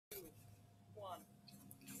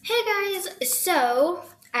guys, so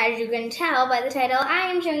as you can tell by the title,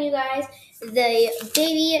 I am showing you guys the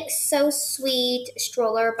Baby So Sweet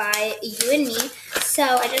stroller by You and Me. So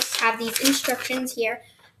I just have these instructions here.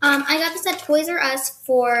 I got this at Toys R Us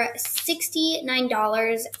for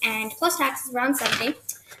 $69 and plus taxes around $70.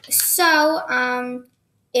 So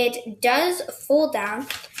it does fold down.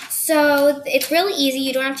 So it's really easy.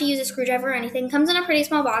 You don't have to use a screwdriver or anything. It comes in a pretty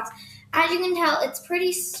small box. As you can tell, it's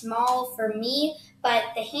pretty small for me, but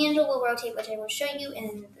the handle will rotate, which I will show you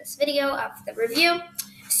in this video of the review.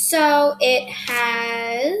 So it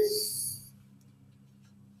has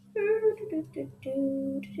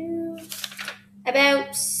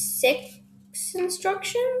about 6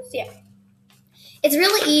 instructions. Yeah. It's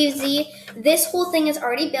really easy. This whole thing is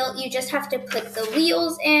already built. You just have to put the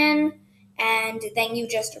wheels in, and then you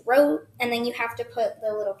just rotate, and then you have to put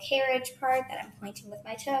the little carriage part that I'm pointing with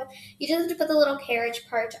my toe. You just have to put the little carriage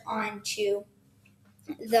part onto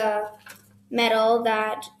the metal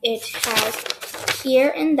that it has here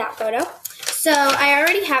in that photo. So I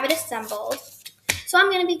already have it assembled. So I'm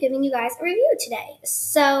going to be giving you guys a review today.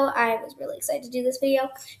 So I was really excited to do this video.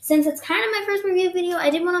 Since it's kind of my first review video, I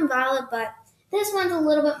did one on Violet, but this one's a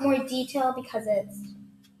little bit more detailed because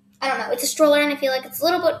it's a stroller, and I feel like it's a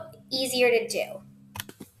little bit easier to do.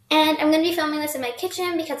 And I'm going to be filming this in my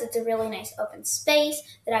kitchen because it's a really nice open space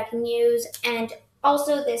that I can use. And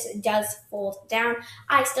also, this does fold down.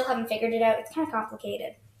 I still haven't figured it out. It's kind of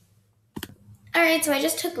complicated. Alright, so I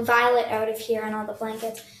just took Violet out of here and all the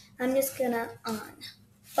blankets. I'm just going to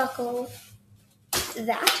unbuckle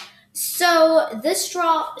that. So this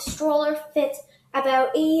stroller fits about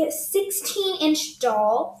a 16-inch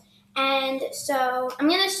doll. And so I'm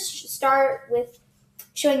going to start with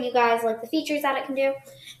showing you guys like the features that it can do.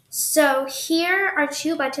 So here are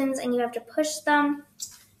 2 buttons, and you have to push them.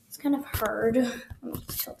 It's kind of hard. Let me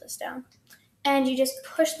tilt this down. And you just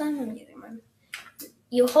push them.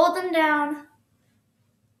 You hold them down.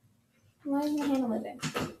 Why is my hand moving?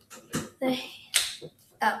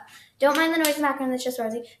 Don't mind the noise in the background, that's just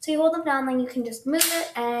Rosie. So you hold them down, then you can just move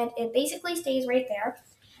it, and it basically stays right there.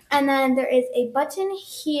 And then there is a button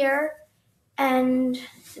here, and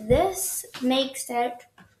this makes it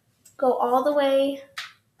go all the way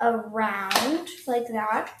around like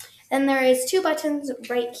that. Then there is 2 buttons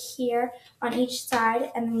right here on each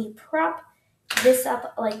side, and then you prop this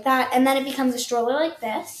up like that, and then it becomes a stroller like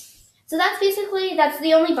this. So that's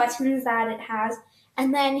the only buttons that it has.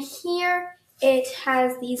 And then here it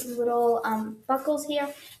has these little buckles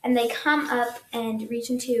here, and they come up and reach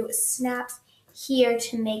into snaps here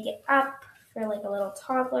to make it up for like a little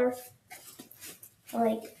toddler,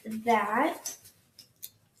 like that.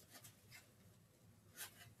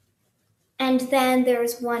 And then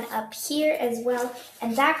there's one up here as well,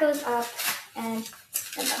 and that goes up and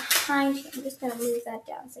behind here. I'm just going to move that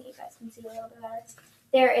down so you guys can see a little bit better.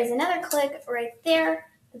 There is another click right there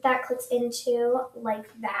that clicks into like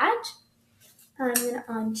that. I'm going to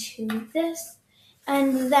undo this.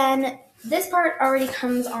 And then this part already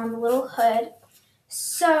comes on the little hood.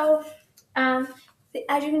 So as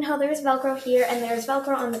you can tell, there's Velcro here, and there's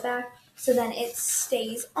Velcro on the back, so then it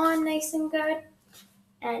stays on nice and good.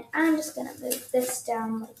 And I'm just going to move this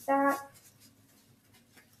down like that.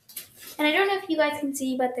 And I don't know if you guys can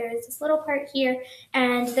see, but there is this little part here,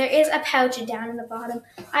 and there is a pouch down in the bottom.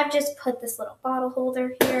 I've just put this little bottle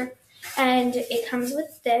holder here, and it comes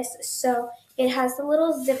with this. So it has the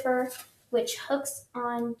little zipper, which hooks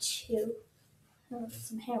onto,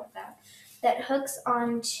 some hair with that. That hooks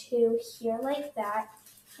onto here like that,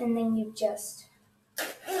 and then you just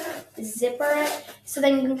zipper it, so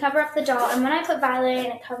then you can cover up the doll. And when I put Violet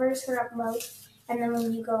in, it covers her up most. And then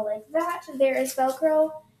when you go like that, there is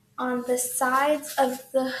Velcro on the sides of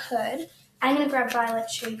the hood. I'm going to grab Violet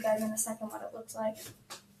to show you guys in a second what it looks like.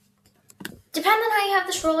 Depends on how you have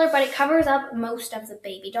the stroller, but it covers up most of the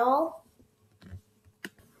baby doll.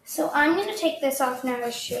 So I'm going to take this off now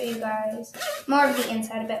to show you guys more of the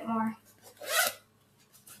inside a bit more.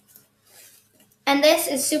 And this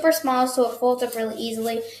is super small, so it folds up really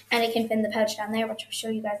easily, and it can fit in the pouch down there, which I'll show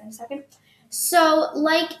you guys in a second. So,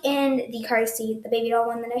 like in the car seat, the baby doll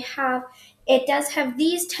one that I have, it does have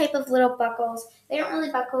these type of little buckles. They aren't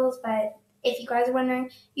really buckles, but if you guys are wondering,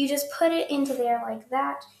 you just put it into there like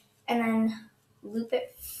that, and then loop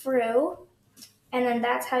it through, and then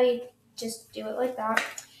that's how you just do it like that.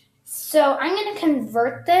 So I'm going to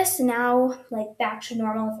convert this now like back to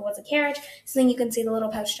normal if it was a carriage, so then you can see the little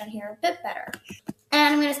pouch down here a bit better.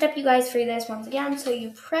 And I'm going to step you guys through this once again. So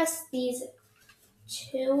you press these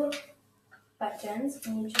 2 buttons,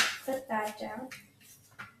 and you just put that down.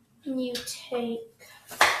 And you take,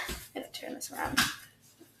 I have to turn this around.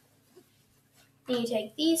 Then you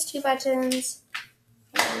take these two buttons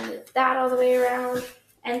and move that all the way around.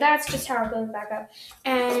 And that's just how it goes back up.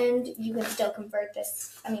 And you can still convert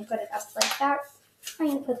this, put it up like that. I'm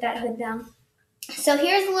going to put that hood down. So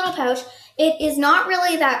here's a little pouch. It is not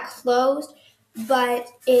really that closed, but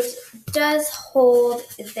it does hold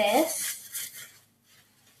this.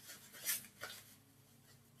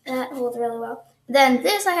 That holds really well. Then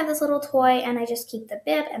this, I have this little toy, and I just keep the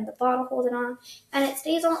bib and the bottle holding on, and it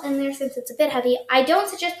stays all in there since it's a bit heavy. I don't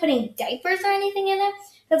suggest putting diapers or anything in it,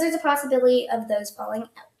 because there's a possibility of those falling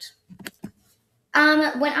out.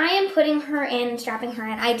 When I am putting her in and strapping her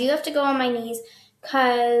in, I do have to go on my knees,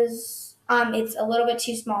 because it's a little bit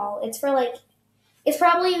too small. It's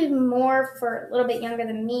probably more for a little bit younger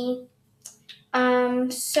than me.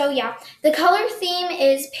 So yeah, the color theme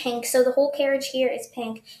is pink. So the whole carriage here is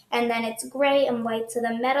pink, and then it's gray and white. So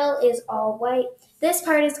the metal is all white. This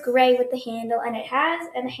part is gray with the handle, and it has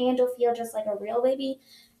a handle feel just like a real baby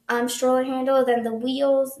stroller handle. Then the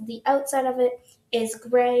wheels, the outside of it is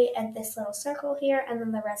gray, and this little circle here, and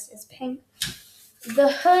then the rest is pink.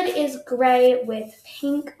 The hood is gray with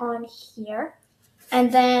pink on here,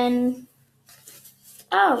 and then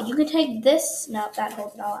you can take this. No, that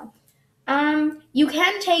holds it all on. You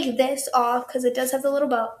can take this off because it does have the little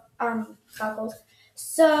buckles.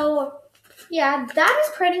 So, yeah, that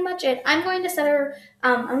is pretty much it. I'm going to set her,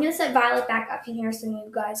 I'm going to set Violet back up in here so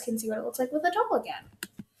you guys can see what it looks like with a doll again.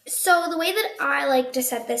 So the way that I like to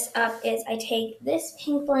set this up is I take this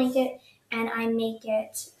pink blanket and I make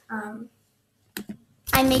it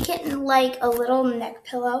like a little neck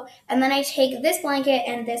pillow. And then I take this blanket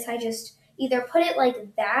and this, I just either put it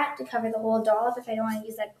like that to cover the whole doll up if I don't want to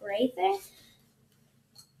use that gray thing,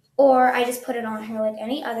 or I just put it on her like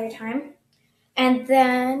any other time. And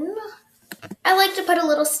then I like to put a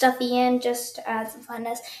little stuffy in just to add some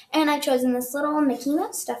funness, and I've chosen this little Mickey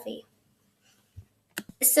Mouse stuffy.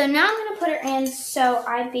 So now I'm going to put her in. So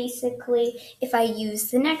I basically, if I use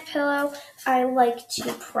the neck pillow, I like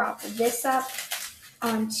to prop this up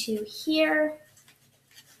onto here.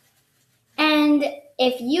 And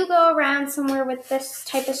if you go around somewhere with this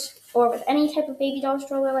type of, or with any type of baby doll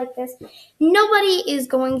stroller like this, nobody is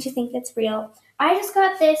going to think it's real. I just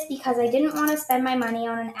got this because I didn't want to spend my money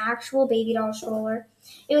on an actual baby doll stroller.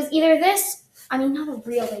 It was either this, not a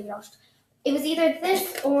real baby doll stroller. It was either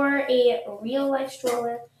this or a real life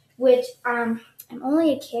stroller, which I'm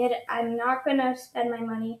only a kid. I'm not going to spend my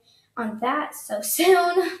money on that so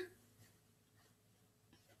soon.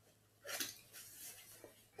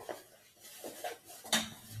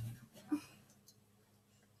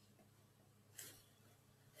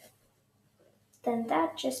 Then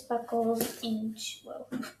that just buckles into.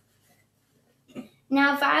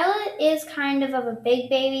 Now Violet is kind of a big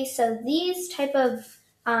baby, so these type of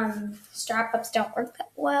strap-ups don't work that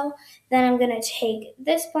well. Then I'm going to take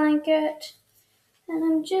this blanket and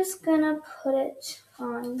I'm just going to put it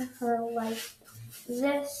on her like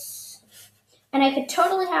this. And I could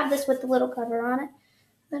totally have this with the little cover on it.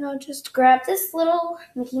 Then I'll just grab this little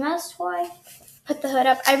Mickey Mouse toy, put the hood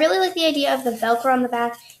up. I really like the idea of the Velcro on the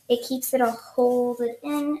back. It keeps it all folded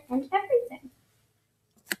in and everything.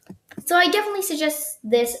 So I definitely suggest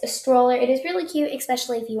this stroller. It is really cute,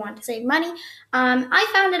 especially if you want to save money.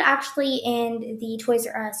 I found it actually in the Toys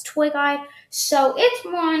R Us toy guide, so it's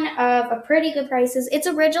one of a pretty good prices. It's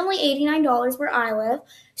originally $89 where I live,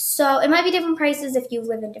 so it might be different prices if you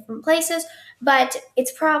live in different places, but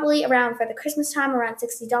it's probably around for the Christmas time, around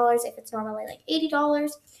 $60 if it's normally like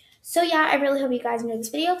 $80. So yeah, I really hope you guys enjoyed this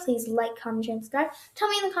video. Please like, comment, and subscribe. Tell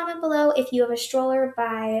me in the comment below if you have a stroller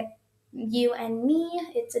by You and Me.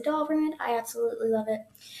 It's a doll brand. I absolutely love it.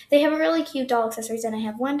 They have a really cute doll accessories, and I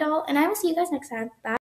have one doll, and I will see you guys next time. Bye.